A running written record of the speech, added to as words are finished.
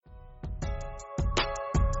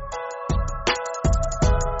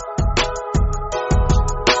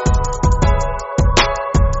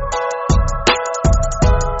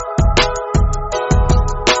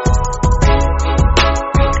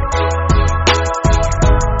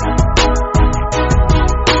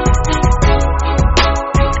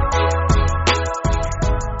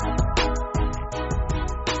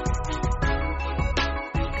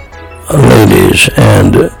Ladies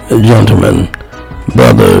and gentlemen,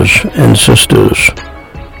 brothers and sisters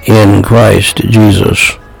in Christ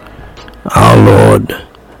Jesus, our Lord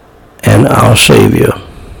and our Savior,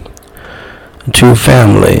 to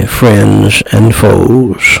family, friends, and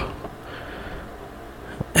foes,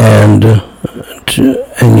 and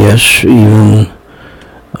yes, even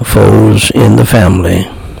foes in the family,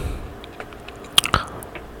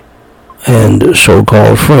 and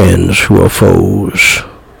so-called friends who are foes,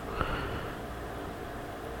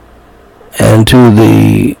 and to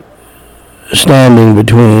the standing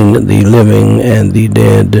between the living and the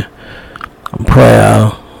dead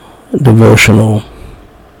prayer, devotional,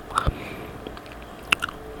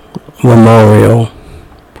 memorial,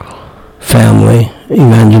 family,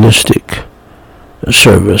 evangelistic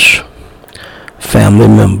service, family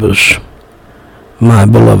members, my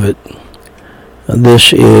beloved.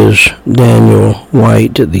 This is Daniel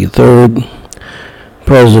Whyte III,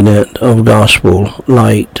 President of Gospel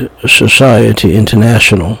Light Society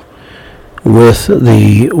International, with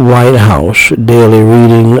the White House daily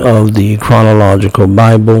reading of the Chronological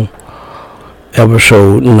Bible,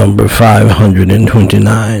 episode number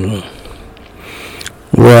 529,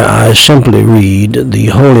 where I simply read the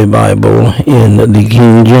Holy Bible in the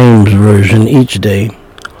King James Version each day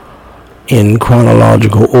in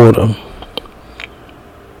chronological order.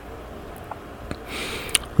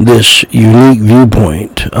 This unique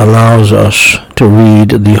viewpoint allows us to read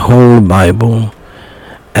the whole Bible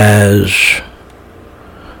as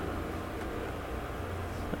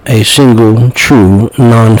a single true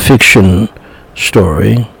non-fiction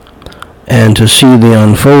story, and to see the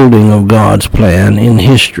unfolding of God's plan in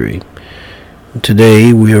history.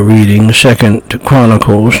 Today we are reading 2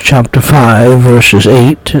 Chronicles chapter 5, verses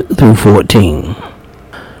 8 through 14.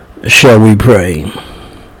 Shall we pray?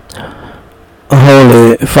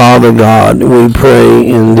 Holy Father God, we pray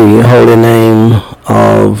in the holy name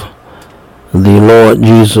of the Lord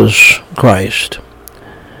Jesus Christ.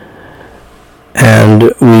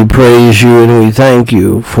 And we praise you and we thank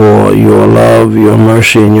you for your love, your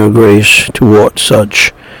mercy, and your grace toward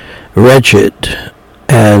such wretched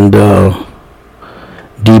and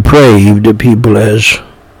depraved people as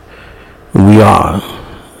we are.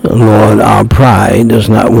 Lord, our pride does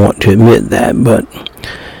not want to admit that, but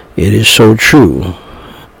it is so true.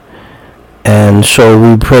 And so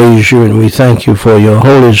we praise you and we thank you for your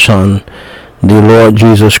holy Son, the Lord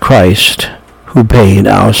Jesus Christ, who paid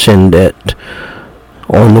our sin debt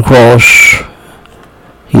on the cross.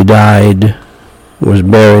 He died, was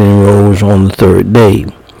buried, and rose on the third day.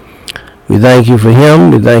 We thank you for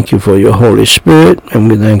him, we thank you for your Holy Spirit, and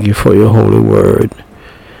we thank you for your holy word.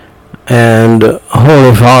 And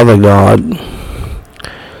Holy Father God,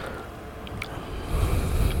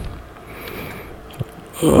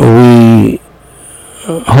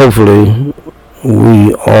 hopefully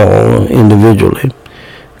we all individually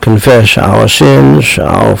confess our sins,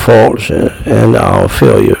 our faults, and our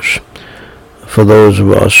failures. For those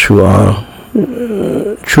of us who are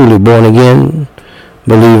truly born again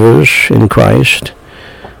believers in Christ,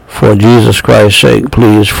 for Jesus Christ's sake,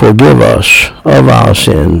 please forgive us of our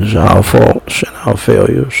sins, our faults, and our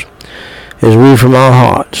failures, as we from our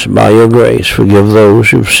hearts, by your grace, forgive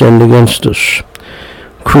those who've sinned against us.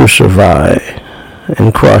 Crucify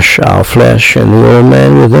and crush our flesh and the old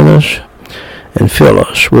man within us, and fill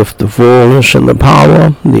us with the fullness and the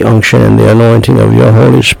power, the unction and the anointing of your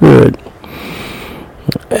Holy Spirit.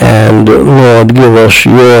 And Lord, give us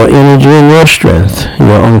your energy and your strength,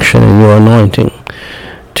 your unction and your anointing,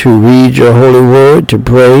 to read your holy word, to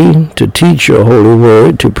pray, to teach your holy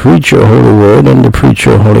word, to preach your holy word, and to preach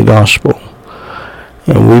your holy gospel.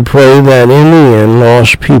 And we pray that in the end,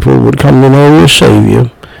 lost people would come to know your Savior,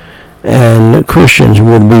 and Christians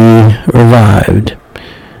would be revived,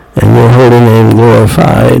 and your holy name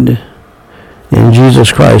glorified. In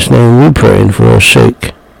Jesus Christ's name we pray, and for our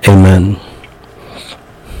sake, amen.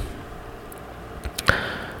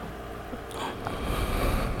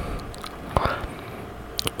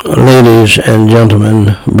 Ladies and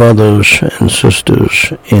gentlemen, brothers and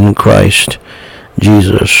sisters in Christ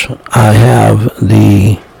Jesus, I have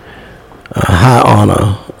the high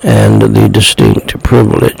honor and the distinct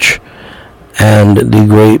privilege and the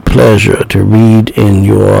great pleasure to read in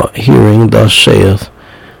your hearing, thus saith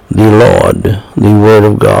the Lord, the Word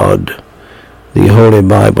of God, the Holy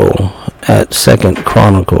Bible, at 2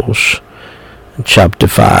 Chronicles chapter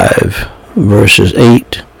 5, verses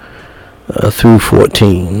 8 through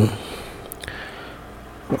 14.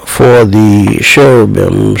 For the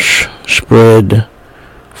cherubims spread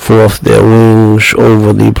forth their wings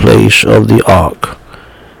over the place of the ark,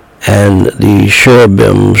 and the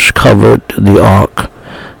cherubims covered the ark,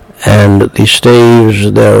 and the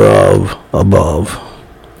staves thereof above.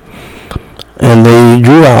 And they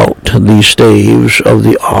drew out the staves of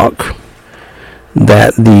the ark,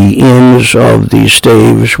 that the ends of the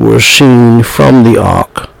staves were seen from the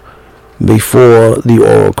ark before the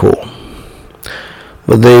oracle.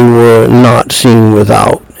 But they were not seen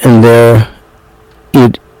without, and there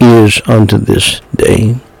it is unto this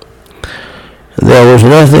day. There was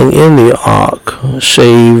nothing in the ark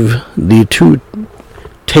save the 2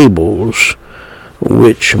 tables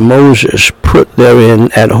which Moses put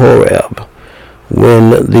therein at Horeb, when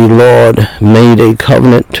the Lord made a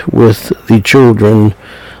covenant with the children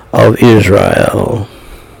of Israel,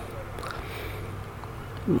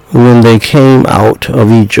 when they came out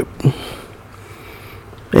of Egypt.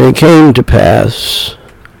 And it came to pass,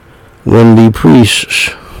 when the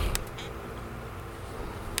priests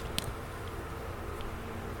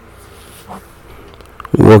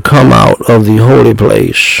were come out of the holy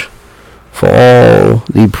place, for all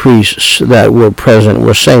the priests that were present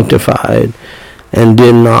were sanctified, and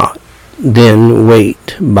did not then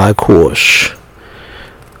wait by course.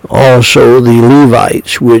 Also the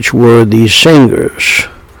Levites, which were the singers,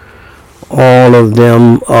 all of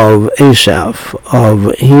them of Asaph,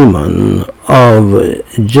 of Heman, of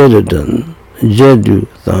Jeduthun,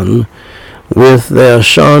 with their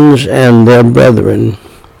sons and their brethren,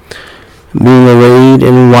 being arrayed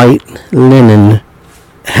in white linen,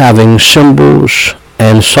 having cymbals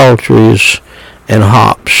and psalteries and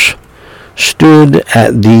harps, stood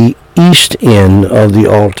at the east end of the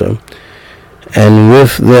altar, and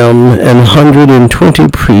with them 120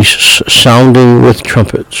 priests sounding with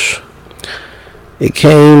trumpets. It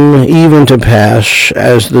came even to pass,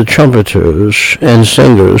 as the trumpeters and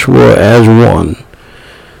singers were as one,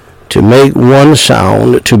 to make one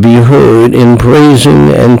sound to be heard in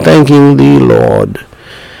praising and thanking the Lord.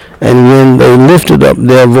 And when they lifted up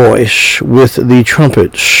their voice with the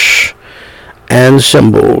trumpets and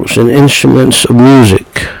cymbals and instruments of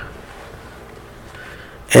music,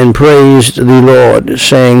 and praised the Lord,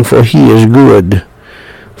 saying, For he is good,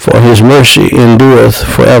 for his mercy endureth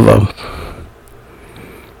forever.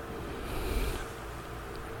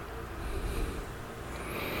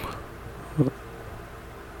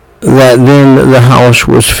 That then the house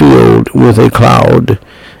was filled with a cloud,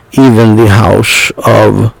 even the house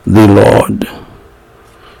of the Lord,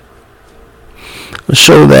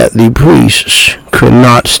 so that the priests could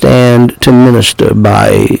not stand to minister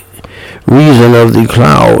by reason of the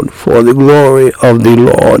cloud, for the glory of the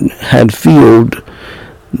Lord had filled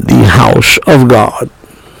the house of God.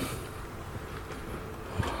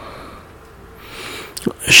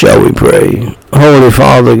 Shall we pray? Holy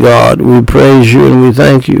Father God, we praise you and we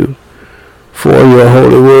thank you for your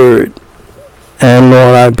holy word. And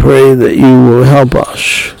Lord, I pray that you will help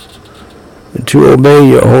us to obey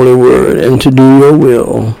your holy word and to do your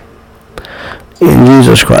will. In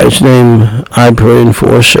Jesus Christ's name, I pray and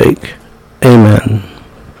forsake. Amen.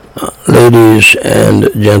 Ladies and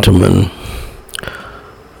gentlemen,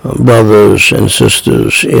 brothers and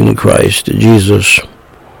sisters in Christ Jesus,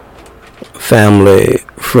 family,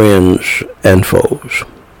 friends, and foes.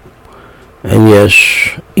 And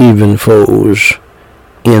yes, even foes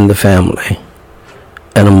in the family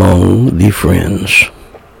and among the friends.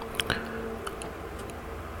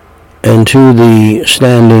 And to the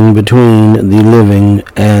standing between the living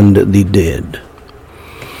and the dead.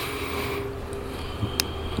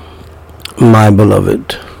 My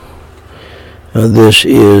beloved, this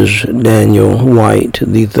is Daniel Whyte,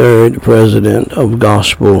 the 3rd president of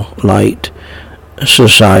Gospel Light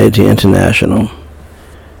Society International,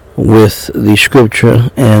 with the Scripture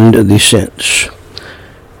and the Sense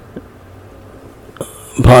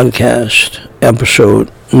podcast,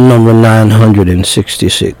 episode number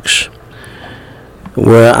 966,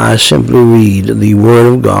 where I simply read the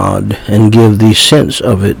Word of God and give the sense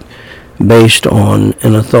of it based on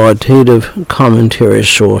an authoritative commentary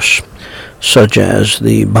source, such as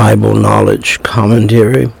the Bible Knowledge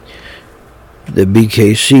Commentary, the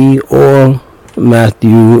BKC, or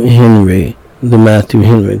Matthew Henry, the Matthew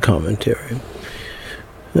Henry Commentary,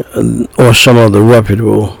 or some other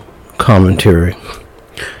reputable commentary.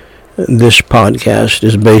 This podcast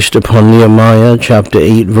is based upon Nehemiah chapter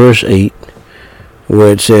 8, verse 8,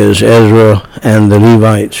 where it says, Ezra and the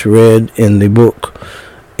Levites read in the book,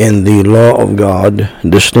 in the law of God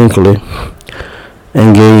distinctly,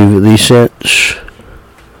 and gave the sense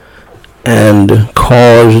and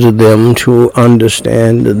caused them to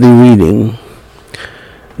understand the reading.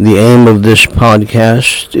 The aim of this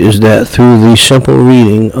podcast is that through the simple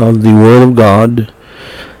reading of the Word of God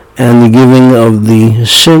and the giving of the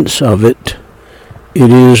sense of it, It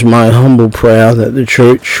is my humble prayer that the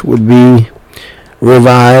church would be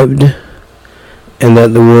revived and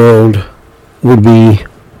that the world would be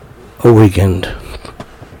awakened.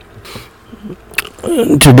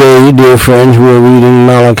 Today, dear friends, we're reading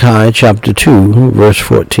Malachi chapter 2, verse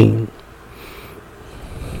 14.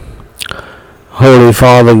 Holy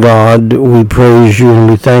Father God, we praise you and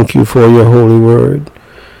we thank you for your holy word.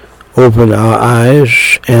 Open our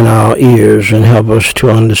eyes and our ears and help us to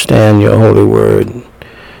understand your holy word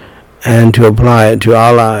and to apply it to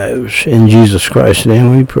our lives. In Jesus Christ's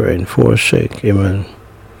name we pray, and for his sake, amen.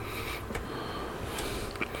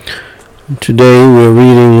 Today we're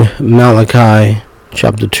reading Malachi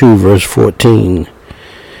chapter 2, verse 14.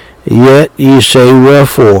 Yet ye say,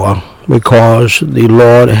 wherefore? Because the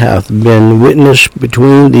Lord hath been witness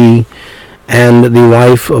between thee and the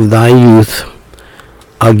wife of thy youth,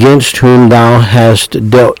 against whom thou hast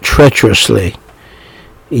dealt treacherously.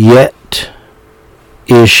 Yet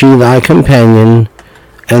is she thy companion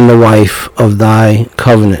and the wife of thy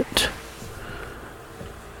covenant.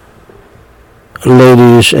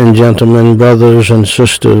 Ladies and gentlemen, brothers and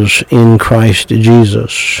sisters in Christ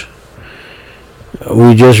Jesus,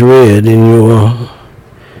 we just read in your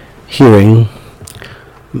hearing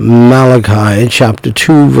Malachi chapter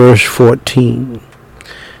 2, verse 14.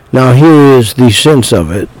 Now here is the sense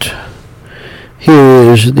of it.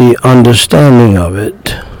 Here is the understanding of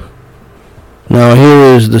it. Now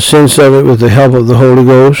here is the sense of it with the help of the Holy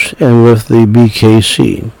Ghost and with the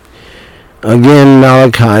BKC. Again,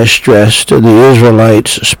 Malachi stressed the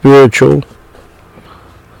Israelites' spiritual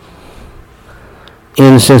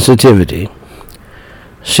insensitivity,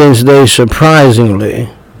 since they surprisingly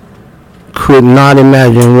could not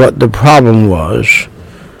imagine what the problem was.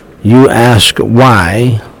 You ask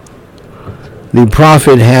why. The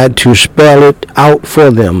prophet had to spell it out for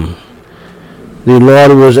them. The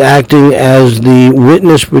Lord was acting as the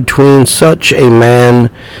witness between such a man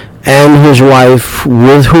and his wife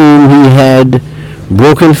with whom he had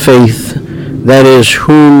broken faith, that is,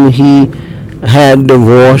 whom he had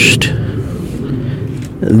divorced.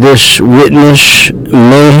 This witness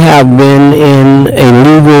may have been in a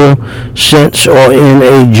legal sense or in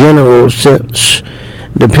a general sense,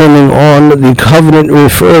 depending on the covenant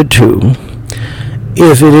referred to.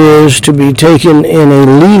 If it is to be taken in a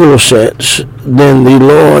legal sense, then the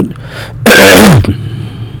Lord,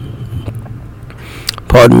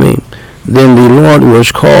 then the Lord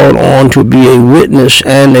was called on to be a witness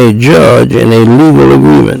and a judge in a legal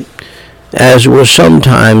agreement, as was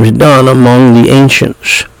sometimes done among the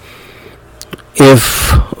ancients.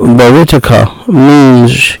 If Baritica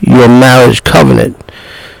means your marriage covenant,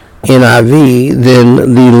 NIV, then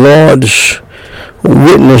the Lord's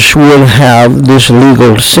witness will have this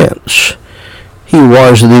legal sense. He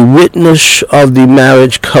was the witness of the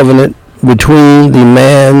marriage covenant between the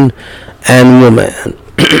man and woman.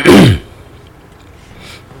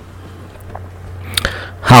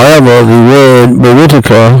 However, the word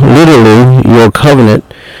Baritica, literally your covenant,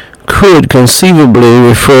 could conceivably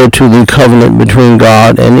refer to the covenant between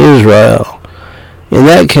God and Israel. In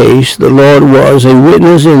that case, the Lord was a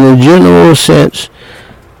witness in the general sense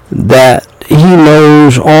that he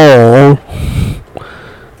knows all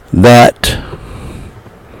that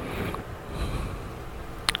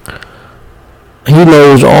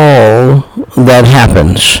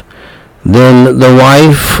happens. Then the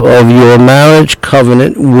wife of your marriage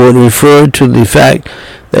covenant would refer to the fact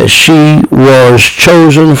that she was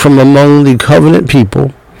chosen from among the covenant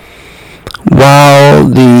people, while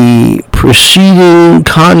the preceding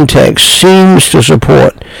context seems to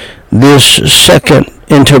support this second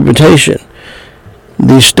interpretation.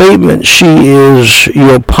 The statement, she is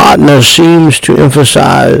your partner, seems to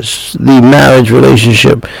emphasize the marriage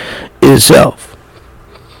relationship itself.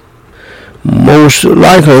 Most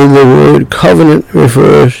likely, the word covenant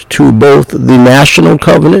refers to both the national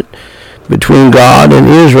covenant between God and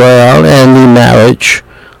Israel and the marriage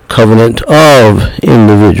covenant of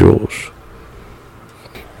individuals.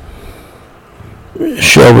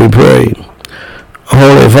 Shall we pray?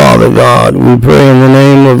 Holy Father God, we pray in the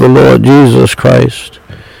name of the Lord Jesus Christ,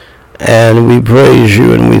 and we praise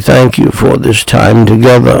you and we thank you for this time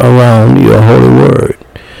together around your holy word.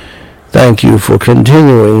 Thank you for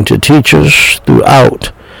continuing to teach us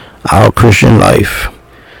throughout our Christian life.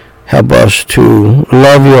 Help us to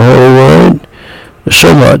love your holy word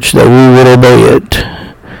so much that we would obey it,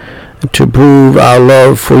 to prove our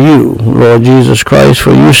love for you, Lord Jesus Christ.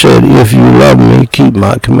 For you said, if you love me, keep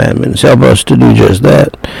my commandments. Help us to do just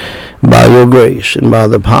that by your grace and by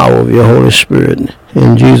the power of your Holy Spirit.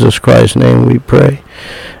 In Jesus Christ's name we pray,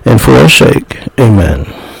 and for his sake, amen.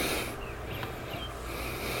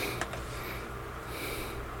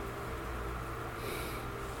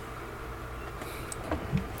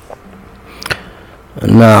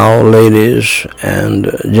 Now, ladies and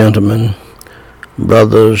gentlemen,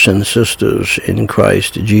 brothers and sisters in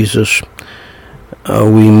Christ Jesus,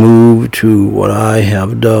 we move to what I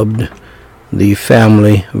have dubbed the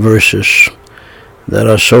family verses that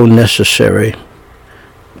are so necessary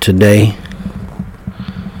today.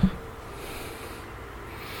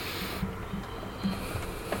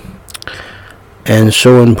 And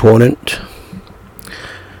so important,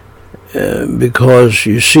 because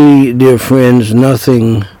you see, dear friends,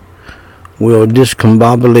 nothing will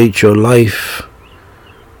discombobulate your life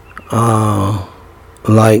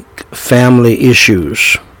like family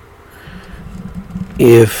issues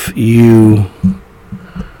if you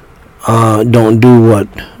don't do what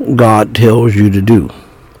God tells you to do.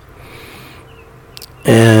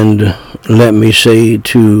 And let me say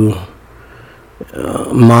to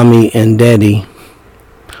mommy and daddy,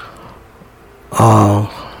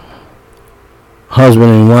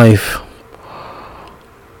 husband and wife,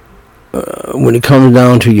 when it comes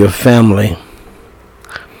down to your family,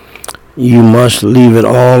 you must leave it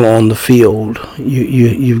all on the field.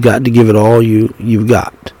 You've got to give it all you've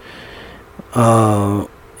got.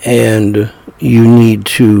 And you need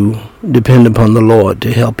to depend upon the Lord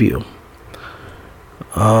to help you.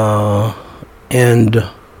 And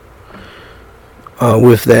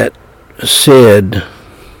with that said,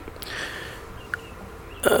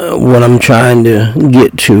 what I'm trying to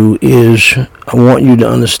get to is I want you to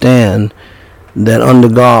understand that under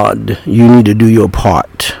God, you need to do your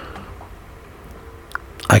part.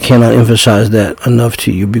 I cannot emphasize that enough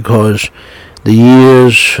to you, because the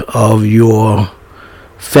years of your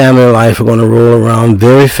family life are going to roll around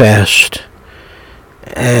very fast,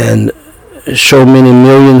 and so many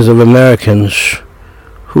millions of Americans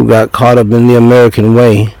who got caught up in the American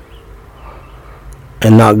way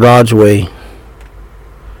and not God's way,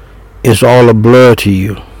 it's all a blur to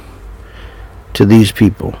you, to these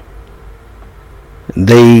people.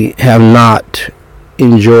 They have not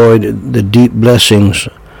enjoyed the deep blessings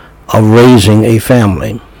of raising a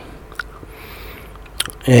family.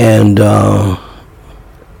 And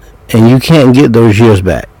you can't get those years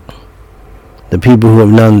back, the people who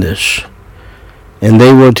have done this. And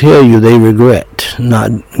they will tell you they regret not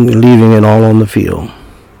leaving it all on the field.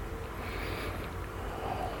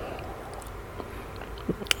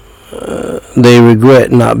 They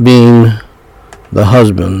regret not being the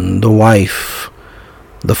husband, the wife,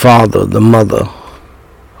 the father, the mother,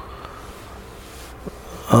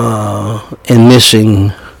 and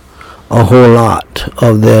missing a whole lot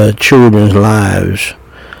of their children's lives.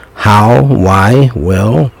 How? Why?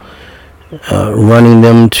 Well, running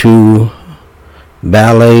them to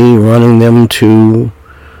ballet, running them to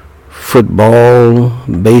football,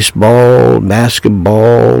 baseball,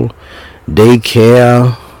 basketball,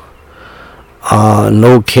 daycare,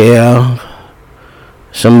 no care,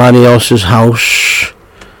 somebody else's house,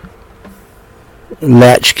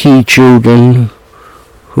 latchkey children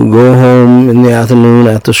who go home in the afternoon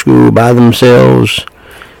after school by themselves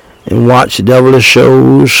and watch devilish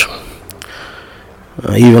shows,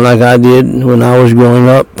 even like I did when I was growing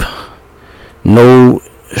up. No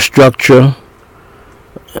structure,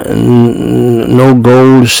 no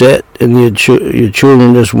goal set, and your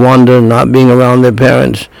children just wander, not being around their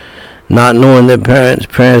parents, not knowing their parents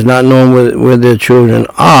not knowing where their children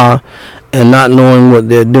are, and not knowing what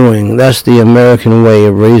they're doing. That's the American way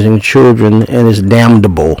of raising children, and it's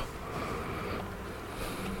damnable,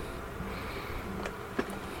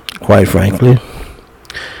 quite frankly.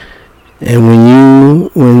 And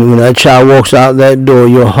when that child walks out that door,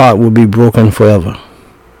 your heart will be broken forever,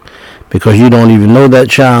 because you don't even know that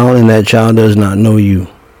child, and that child does not know you.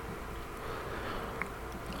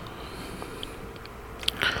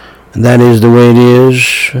 And that is the way it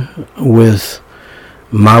is with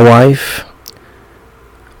my wife,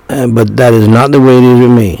 but that is not the way it is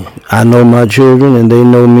with me. I know my children, and they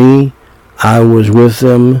know me. I was with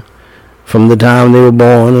them from the time they were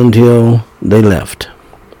born until they left.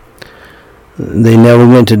 They never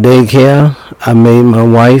went to daycare. I made my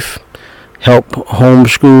wife help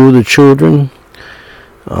homeschool the children.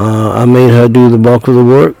 I made her do the bulk of the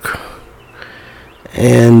work.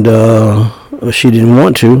 And she didn't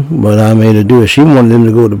want to, but I made her do it. She wanted them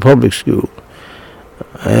to go to public school.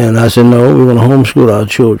 And I said, no, we're going to homeschool our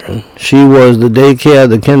children. She was the daycare,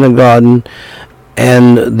 the kindergarten,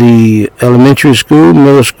 and the elementary school,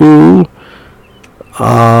 middle school,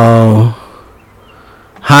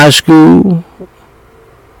 high school,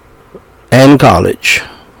 and college.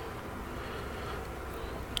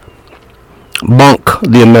 Bunk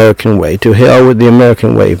the American way. To hell with the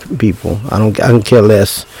American way, people. I can care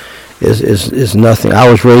less. It's nothing. I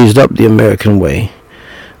was raised up the American way.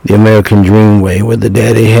 the American dream way, where the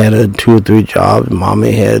daddy had 2 or 3 jobs,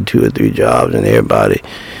 mommy had 2 or 3 jobs, and everybody,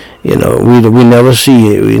 we never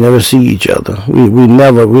see it. We never see each other.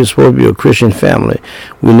 We're supposed to be a Christian family.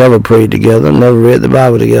 We never prayed together, never read the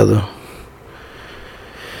Bible together.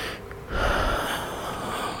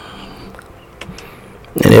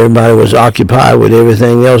 And everybody was occupied with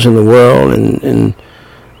everything else in the world, and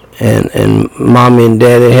mommy and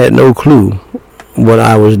daddy had no clue what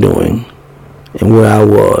I was doing and where I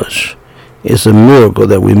was. It's a miracle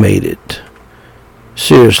that we made it.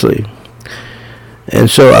 Seriously. And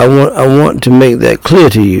so I want to make that clear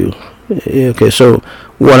to you. Okay, so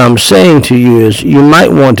what I'm saying to you is you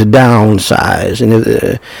might want to downsize,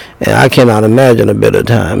 and I cannot imagine a better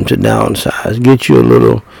time to downsize. Get you a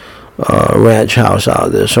little ranch house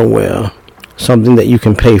out there somewhere, something that you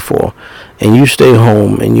can pay for, and you stay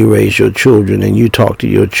home and you raise your children and you talk to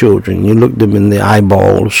your children. You look them in the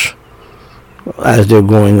eyeballs as they're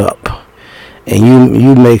growing up, and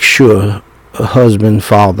you make sure, husband,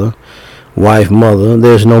 father, wife, mother,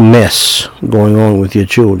 there's no mess going on with your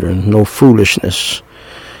children, no foolishness,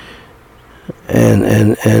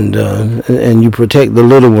 and you protect the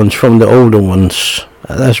little ones from the older ones.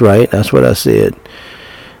 That's right. That's what I said.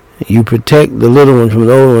 You protect the little one from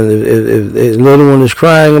the older one. If the little one is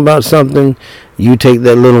crying about something, you take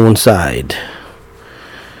that little one's side,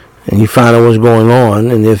 and you find out what's going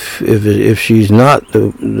on. And if she's not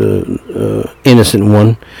the innocent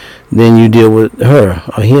one, then you deal with her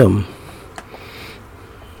or him.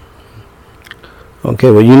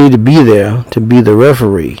 Okay, well, you need to be there to be the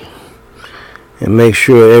referee and make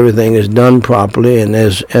sure everything is done properly. And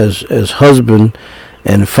as husband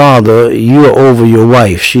and father, you are over your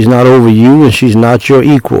wife. She's not over you, and she's not your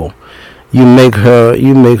equal. You make her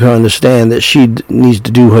understand that she needs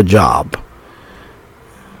to do her job.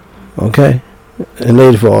 Okay? And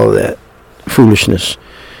later for all of that foolishness,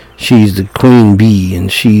 she's the queen bee,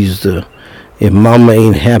 and if mama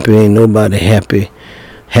ain't happy, ain't nobody happy.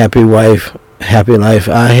 Happy wife, happy life.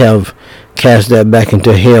 I have cast that back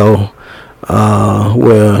into hell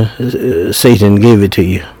where Satan gave it to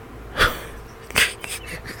you.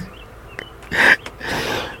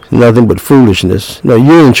 Nothing but foolishness. No,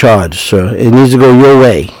 you're in charge, sir. It needs to go your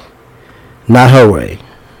way, not her way.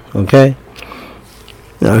 Okay?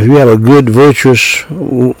 Now, if you have a good, virtuous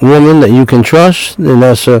woman that you can trust, then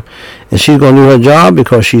and she's going to do her job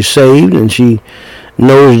because she's saved and she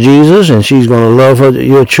knows Jesus, and she's going to love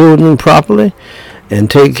your children properly and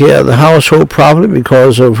take care of the household properly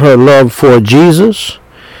because of her love for Jesus,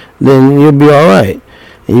 then you'll be all right.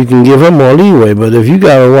 And you can give her more leeway. But if you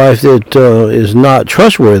got a wife that is not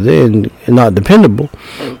trustworthy and not dependable,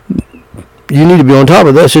 you need to be on top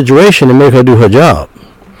of that situation and make her do her job.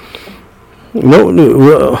 Don't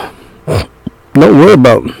worry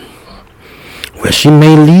about, well, she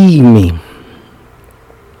may leave me.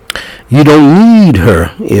 You don't need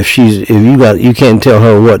her if you can't tell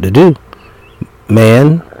her what to do.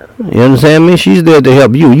 Man, you understand me? She's there to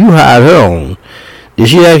help you. You hired her on. Did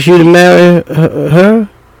she ask you to marry her?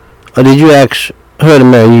 Or did you ask her to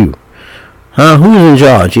marry you? Huh? Who's in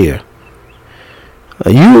charge here?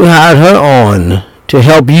 You hired her on to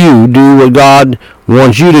help you do what God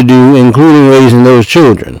wants you to do, including raising those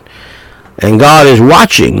children. And God is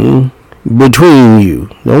watching between you.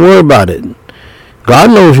 Don't worry about it.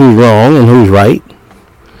 God knows who's wrong and who's right.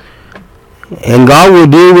 And God will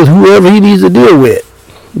deal with whoever he needs to deal with.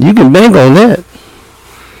 You can bank on that.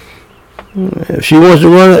 If she wants to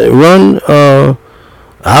run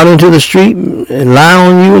out into the street and lie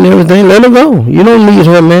on you and everything, let her go. You don't need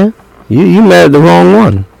her, man. You married the wrong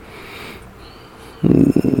one.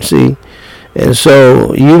 See? And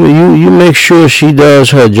so you make sure she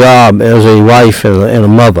does her job as a wife and a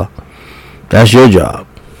mother. That's your job.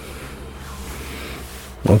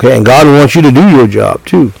 Okay? And God wants you to do your job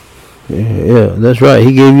too. Yeah, that's right.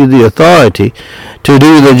 He gave you the authority to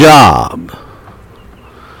do the job.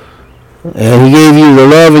 And he gave you the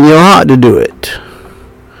love in your heart to do it.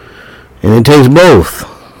 And it takes both.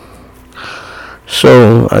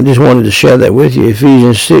 So I just wanted to share that with you.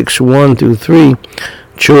 Ephesians 6:1-3.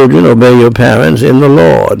 Children, obey your parents in the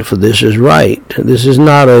Lord, for this is right. This is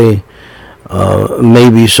not a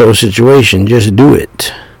maybe so situation. Just do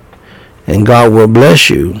it. And God will bless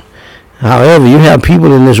you. However, you have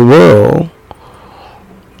people in this world,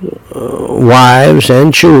 wives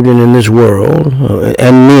and children in this world,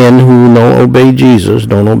 and men who don't obey Jesus,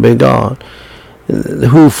 don't obey God,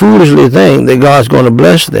 who foolishly think that God's going to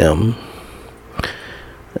bless them,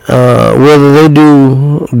 whether they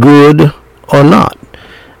do good or not.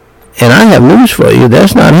 And I have news for you,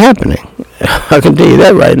 that's not happening. I can tell you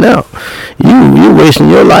that right now. You're wasting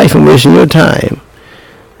your life and wasting your time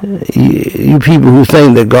You people who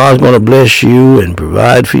think that God's going to bless you and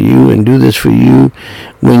provide for you and do this for you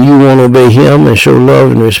when you won't obey him and show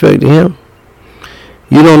love and respect to him,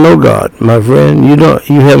 you don't know God, my friend.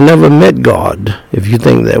 You have never met God if you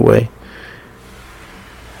think that way.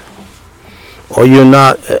 Or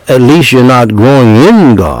at least you're not growing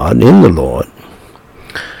in God, in the Lord.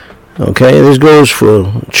 Okay, this goes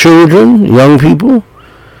for children, young people.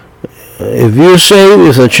 If you're saved,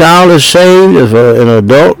 if a child is saved, if an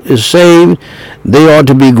adult is saved, they ought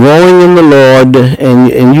to be growing in the Lord,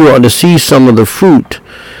 and you ought to see some of the fruit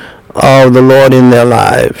of the Lord in their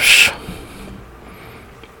lives.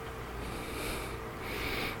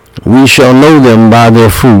 We shall know them by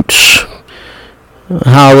their fruits,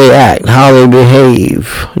 how they act, how they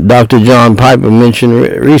behave. Dr. John Piper mentioned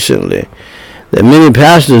recently that many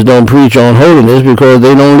pastors don't preach on holiness because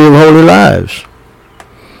they don't live holy lives.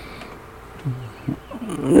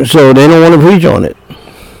 So they don't want to preach on it.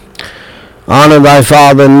 Honor thy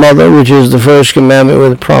father and mother, which is the first commandment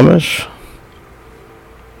with promise,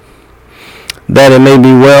 that it may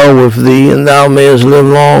be well with thee, and thou mayest live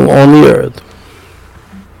long on the earth.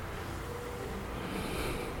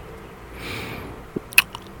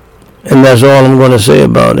 And that's all I'm going to say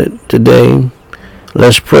about it today.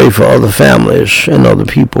 Let's pray for other families and other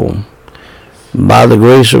people. By the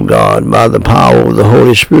grace of God, by the power of the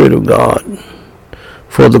Holy Spirit of God,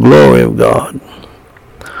 for the glory of God.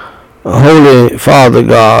 Holy Father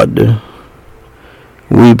God,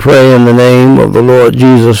 we pray in the name of the Lord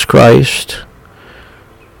Jesus Christ.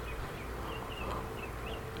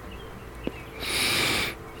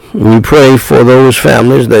 We pray for those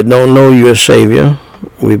families that don't know your Savior.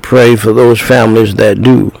 We pray for those families that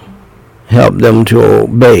do. Help them to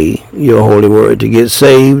obey your holy word, to get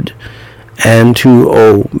saved and to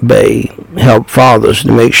obey. Help fathers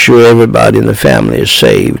to make sure everybody in the family is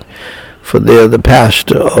saved, for they're the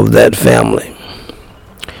pastor of that family.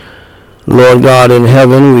 Lord God in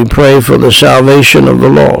heaven, we pray for the salvation of the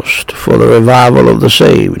lost, for the revival of the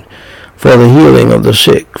saved, for the healing of the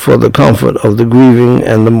sick, for the comfort of the grieving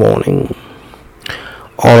and the mourning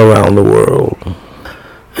all around the world.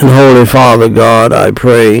 And Holy Father God, I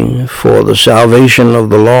pray for the salvation of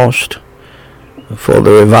the lost, for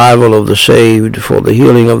the revival of the saved, for the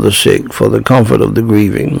healing of the sick, for the comfort of the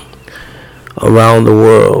grieving around the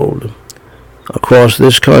world, across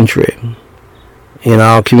this country, in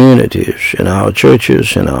our communities, in our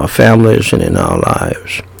churches, in our families, and in our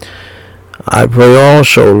lives. I pray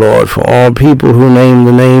also, Lord, for all people who name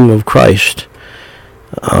the name of Christ,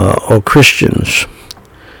 or Christians.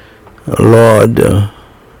 Lord,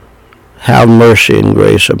 have mercy and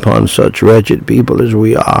grace upon such wretched people as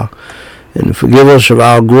we are, and forgive us of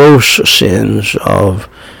our gross sins of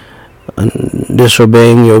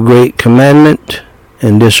disobeying your great commandment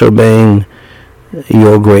and disobeying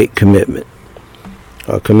your great commitment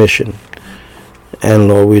or commission. And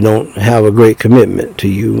Lord, we don't have a great commitment to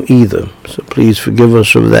you either, so please forgive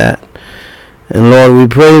us of that. And Lord, we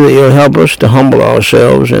pray that you'll help us to humble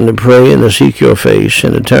ourselves and to pray and to seek your face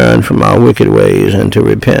and to turn from our wicked ways and to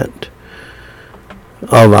repent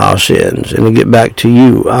of our sins and to get back to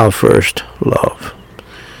you, our first love.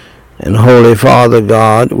 And Holy Father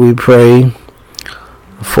God, we pray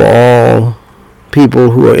for all people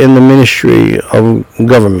who are in the ministry of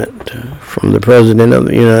government, from the President of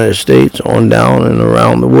the United States on down and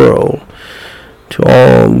around the world, to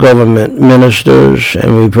all government ministers,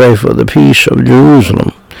 and we pray for the peace of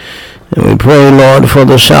Jerusalem. And we pray, Lord, for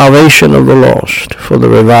the salvation of the lost, for the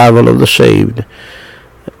revival of the saved.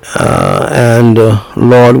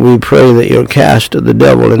 Lord, we pray that you'll cast the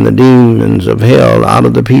devil and the demons of hell out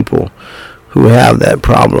of the people who have that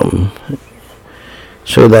problem,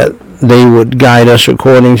 so that they would guide us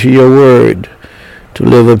according to your word to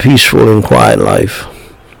live a peaceful and quiet life.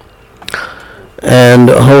 And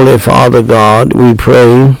Holy Father God, we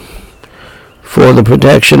pray for the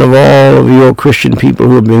protection of all of your Christian people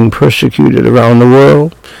who are being persecuted around the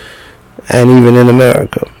world and even in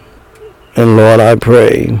America. And Lord, I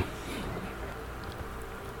pray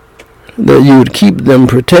that you would keep them,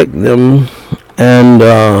 protect them, and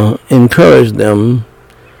encourage them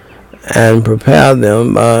and prepare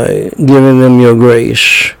them by giving them your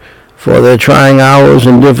grace for their trying hours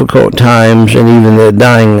and difficult times, and even their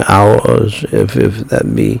dying hours, if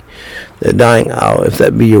that be their dying hour, if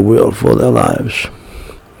that be your will for their lives.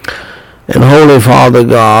 And Holy Father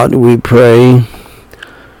God, we pray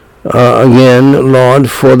again, Lord,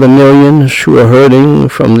 for the millions who are hurting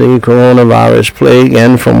from the coronavirus plague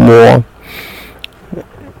and from war.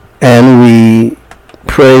 And we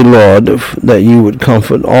pray, Lord, that you would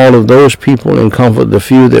comfort all of those people and comfort the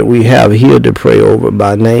few that we have here to pray over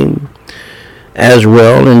by name. as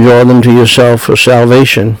well, and draw them to yourself for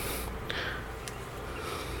salvation.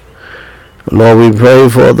 Lord, we pray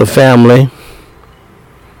for the family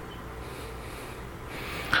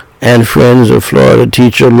and friends of Florida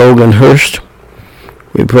teacher Logan Hurst.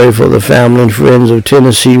 We pray for the family and friends of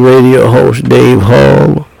Tennessee radio host Dave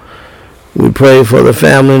Hall. We pray for the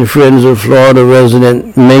family and friends of Florida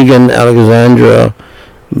resident Megan Alexandra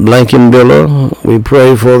Blankenbiller. We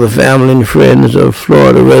pray for the family and friends of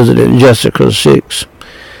Florida resident Jessica Six.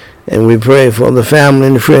 And we pray for the family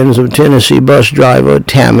and friends of Tennessee bus driver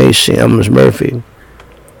Tammy Sims Murphy.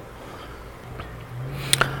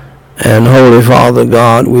 And Holy Father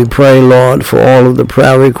God, we pray, Lord, for all of the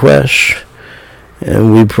prayer requests.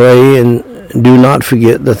 And we pray and do not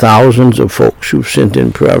forget the thousands of folks who've sent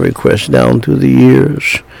in prayer requests down through the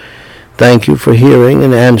years. Thank you for hearing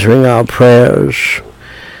and answering our prayers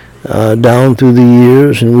down through the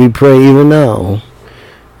years. And we pray even now,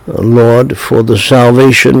 Lord, for the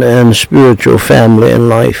salvation and spiritual family and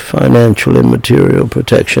life, financial and material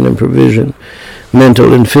protection and provision,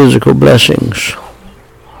 mental and physical blessings,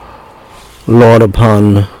 Lord,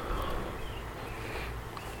 upon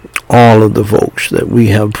all of the folks that we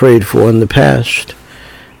have prayed for in the past.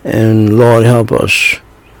 And Lord, help us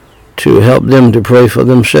to help them to pray for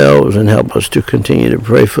themselves and help us to continue to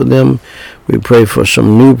pray for them. We pray for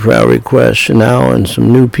some new prayer requests now and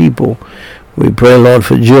some new people. We pray, Lord,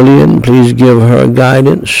 for Jillian. Please give her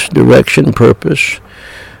guidance, direction, purpose.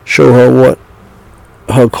 Show her what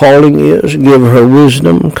her calling is. Give her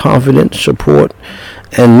wisdom, confidence, support,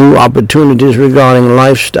 and new opportunities regarding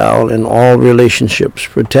lifestyle and all relationships.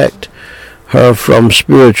 Protect her from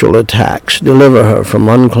spiritual attacks. Deliver her from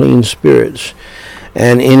unclean spirits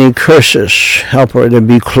and any curses. Help her to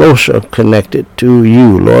be closer connected to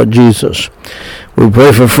you, Lord Jesus. We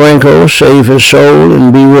pray for Franco. Save his soul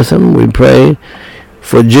and be with him. We pray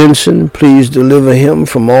for Jensen. Please deliver him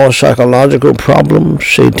from all psychological problems,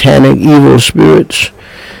 satanic evil spirits,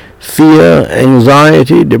 fear,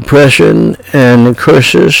 anxiety, depression, and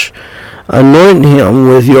curses. Anoint him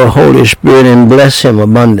with your Holy Spirit and bless him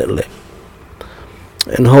abundantly.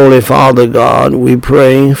 And Holy Father God, we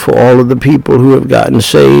pray for all of the people who have gotten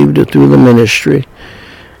saved through the ministry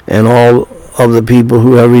and all of the people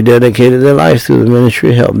who have rededicated their life through the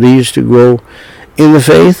ministry. Help these to grow in the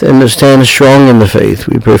faith and to stand strong in the faith.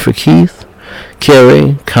 We pray for Keith,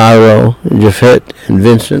 Kerry, Cairo, Japhet, and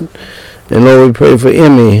Vincent. And Lord, we pray for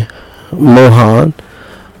Emmy, Mohan,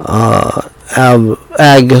 Ag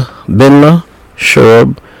Binla,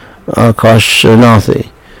 Shurab, Kashanathi.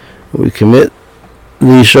 We commit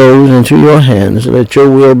these souls into your hands. Let your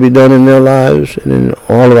will be done in their lives and in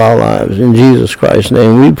all of our lives. In Jesus Christ's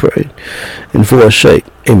name we pray, and for his sake,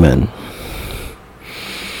 amen.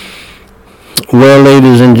 Well,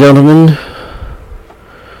 ladies and gentlemen,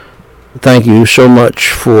 thank you so much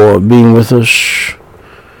for being with us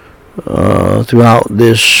throughout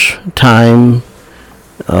this time,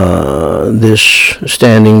 this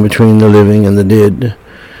Standing Between the Living and the Dead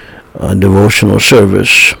devotional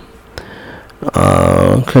service.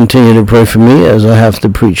 Continue to pray for me as I have to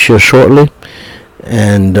preach here shortly.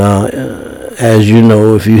 And as you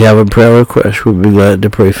know, if you have a prayer request, we'll be glad to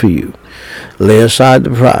pray for you. Lay aside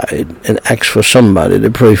the pride and ask for somebody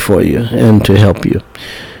to pray for you and to help you.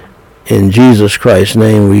 In Jesus Christ's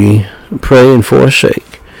name we pray, and for his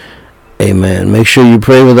sake, amen. Make sure you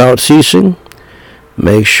pray without ceasing.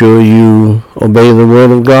 Make sure you obey the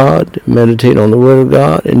word of God, meditate on the word of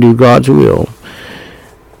God, and do God's will.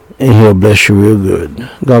 And he'll bless you real good.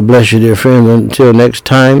 God bless you, dear friends. Until next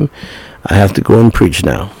time, I have to go and preach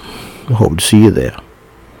now. I hope to see you there.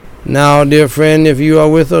 Now, dear friend, if you are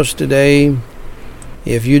with us today,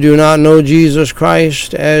 if you do not know Jesus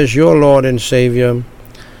Christ as your Lord and Savior,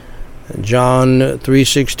 John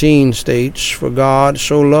 3:16 states, "For God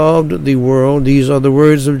so loved the world," these are the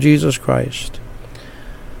words of Jesus Christ.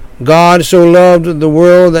 God so loved the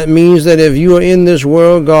world, that means that if you are in this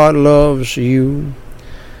world, God loves you.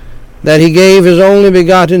 That he gave his only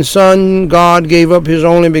begotten Son, God gave up his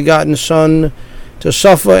only begotten Son to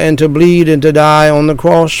suffer and to bleed and to die on the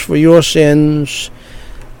cross for your sins.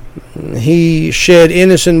 He shed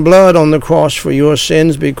innocent blood on the cross for your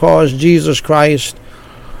sins because Jesus Christ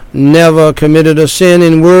never committed a sin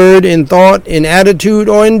in word, in thought, in attitude,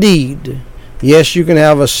 or in deed. Yes, you can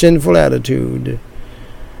have a sinful attitude.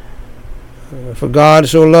 For God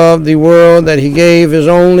so loved the world that he gave his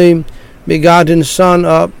only begotten Son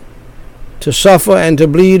up to suffer and to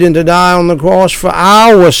bleed and to die on the cross for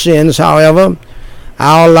our sins. However,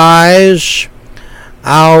 our lies,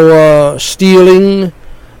 our stealing,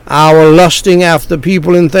 our lusting after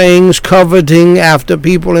people and things, coveting after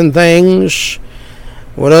people and things,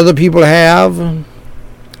 what other people have,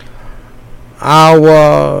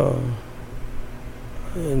 our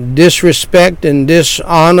disrespect and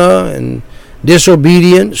dishonor and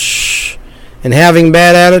disobedience and having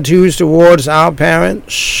bad attitudes towards our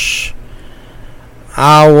parents,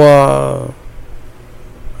 our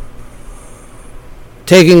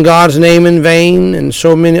taking God's name in vain, and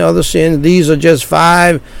so many other sins. These are just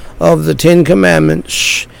 5 of the 10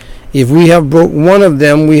 commandments. If we have broke one of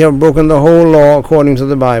them, we have broken the whole law according to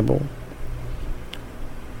the Bible.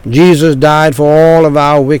 Jesus died for all of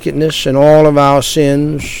our wickedness and all of our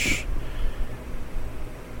sins.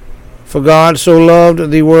 For God so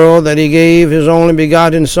loved the world that he gave his only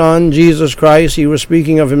begotten Son, Jesus Christ. He was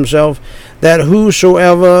speaking of himself, that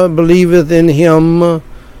whosoever believeth in him.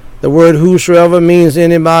 The word whosoever means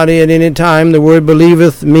anybody at any time. The word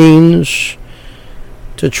believeth means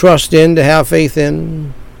to trust in, to have faith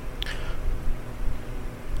in.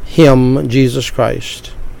 Him, Jesus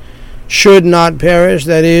Christ, should not perish.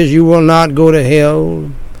 That is, you will not go to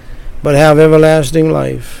hell, but have everlasting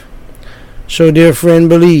life. So, dear friend,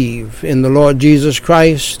 believe in the Lord Jesus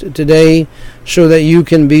Christ today so that you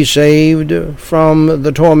can be saved from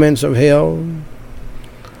the torments of hell.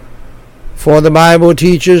 For the Bible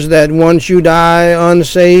teaches that once you die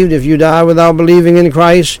unsaved, if you die without believing in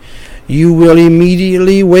Christ, you will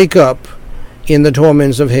immediately wake up in the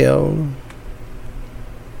torments of hell.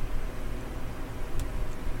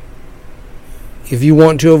 If you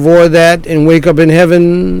want to avoid that and wake up in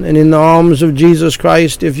heaven and in the arms of Jesus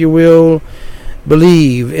Christ, if you will,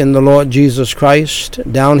 believe in the Lord Jesus Christ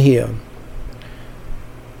down here.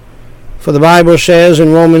 For the Bible says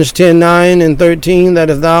in Romans 10:9 and 13 that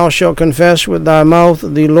if thou shalt confess with thy mouth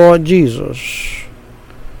the Lord Jesus,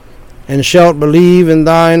 and shalt believe in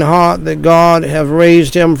thine heart that God hath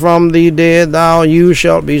raised him from the dead, you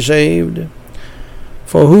shalt be saved.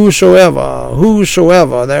 For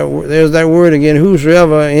whosoever, there's that word again,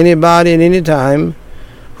 whosoever, anybody at any time,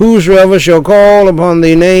 whosoever shall call upon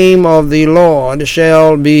the name of the Lord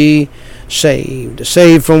shall be saved.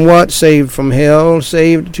 Saved from what? Saved from hell.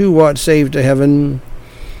 Saved to what? Saved to heaven.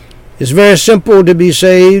 It's very simple to be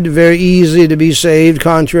saved, very easy to be saved,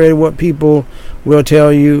 contrary to what people will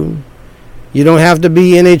tell you. You don't have to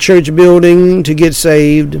be in a church building to get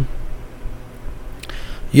saved.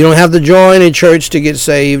 You don't have to join a church to get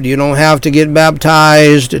saved. You don't have to get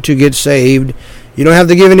baptized to get saved. You don't have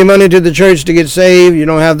to give any money to the church to get saved. You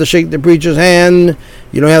don't have to shake the preacher's hand.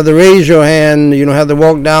 You don't have to raise your hand. You don't have to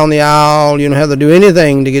walk down the aisle. You don't have to do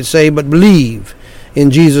anything to get saved, but believe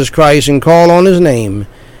in Jesus Christ and call on his name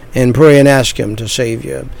and pray and ask him to save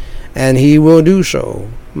you. And he will do so,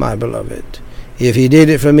 my beloved. If he did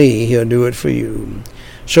it for me, he'll do it for you.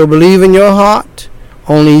 So believe in your heart.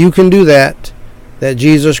 Only you can do that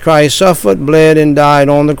Jesus Christ suffered, bled, and died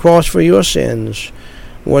on the cross for your sins,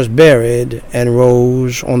 was buried, and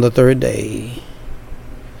rose on the 3rd day.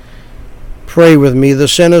 Pray with me the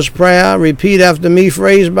sinner's prayer. Repeat after me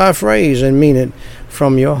phrase by phrase and mean it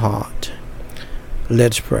from your heart.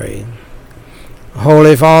 Let's pray.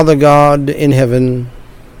 Holy Father God in heaven,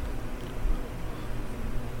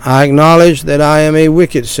 I acknowledge that I am a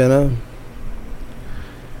wicked sinner,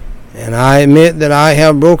 and I admit that I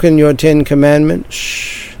have broken your 10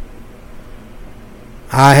 commandments.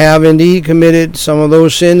 I have indeed committed some of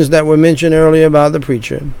those sins that were mentioned earlier by the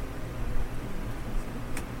preacher.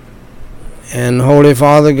 And Holy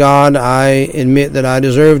Father God, I admit that I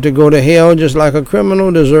deserve to go to hell just like a criminal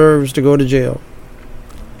deserves to go to jail.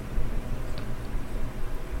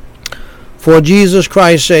 For Jesus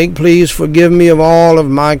Christ's sake, please forgive me of all of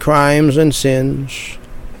my crimes and sins.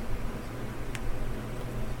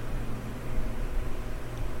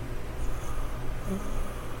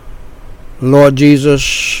 Lord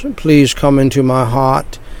Jesus, please come into my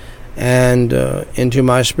heart and into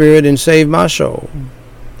my spirit and save my soul.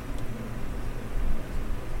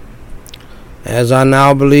 As I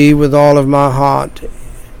now believe with all of my heart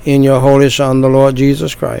in your Holy Son, the Lord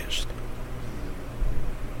Jesus Christ,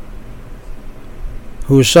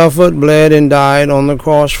 who suffered, bled, and died on the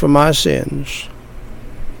cross for my sins,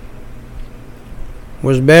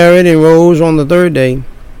 was buried and rose on the 3rd day.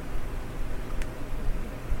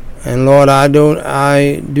 And Lord, I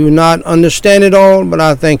do not understand it all, but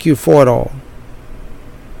I thank you for it all.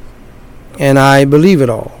 And I believe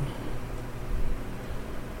it all.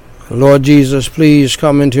 Lord Jesus, please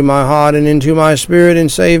come into my heart and into my spirit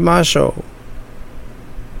and save my soul.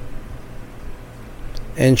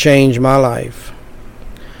 And change my life.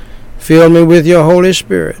 Fill me with your Holy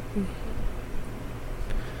Spirit.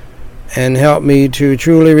 And help me to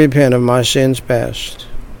truly repent of my sins past.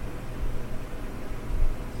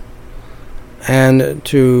 and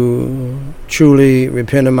to truly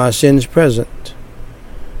repent of my sins present,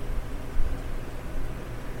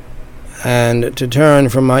 and to turn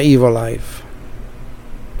from my evil life,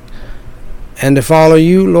 and to follow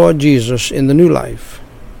you, Lord Jesus, in the new life.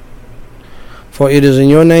 For it is in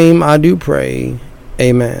your name I do pray.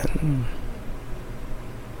 Amen.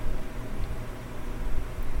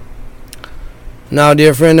 Now,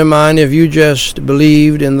 dear friend of mine, if you just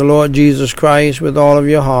believed in the Lord Jesus Christ with all of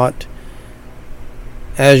your heart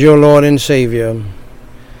as your Lord and Savior,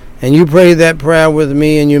 and you prayed that prayer with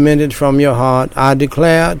me and you meant it from your heart, I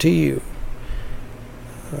declare to you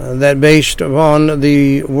that based upon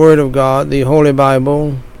the Word of God, the Holy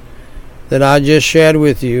Bible, that I just shared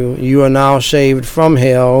with you, you are now saved from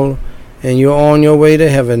hell and you're on your way to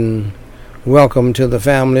heaven. Welcome to the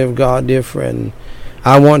family of God, dear friend.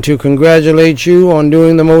 I want to congratulate you on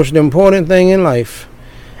doing the most important thing in life,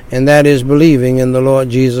 and that is believing in the Lord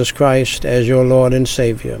Jesus Christ as your Lord and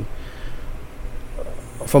Savior.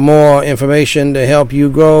 For more information to help you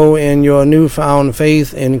grow in your newfound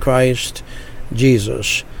faith in Christ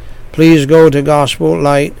Jesus, please go to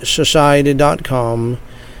GospelLightSociety.com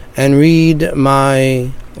and read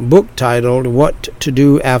my book titled What to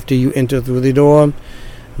Do After You Enter Through the Door.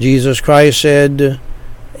 Jesus Christ said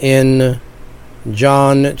in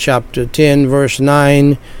John chapter 10 verse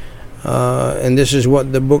 9, and this is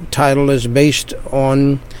what the book title is based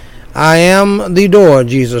on. I am the door,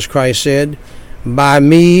 Jesus Christ said. By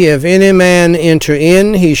me, if any man enter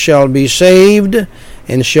in, he shall be saved,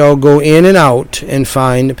 and shall go in and out and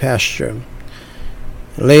find pasture.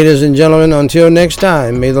 Ladies and gentlemen, until next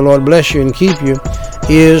time, may the Lord bless you and keep you,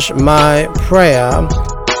 is my prayer.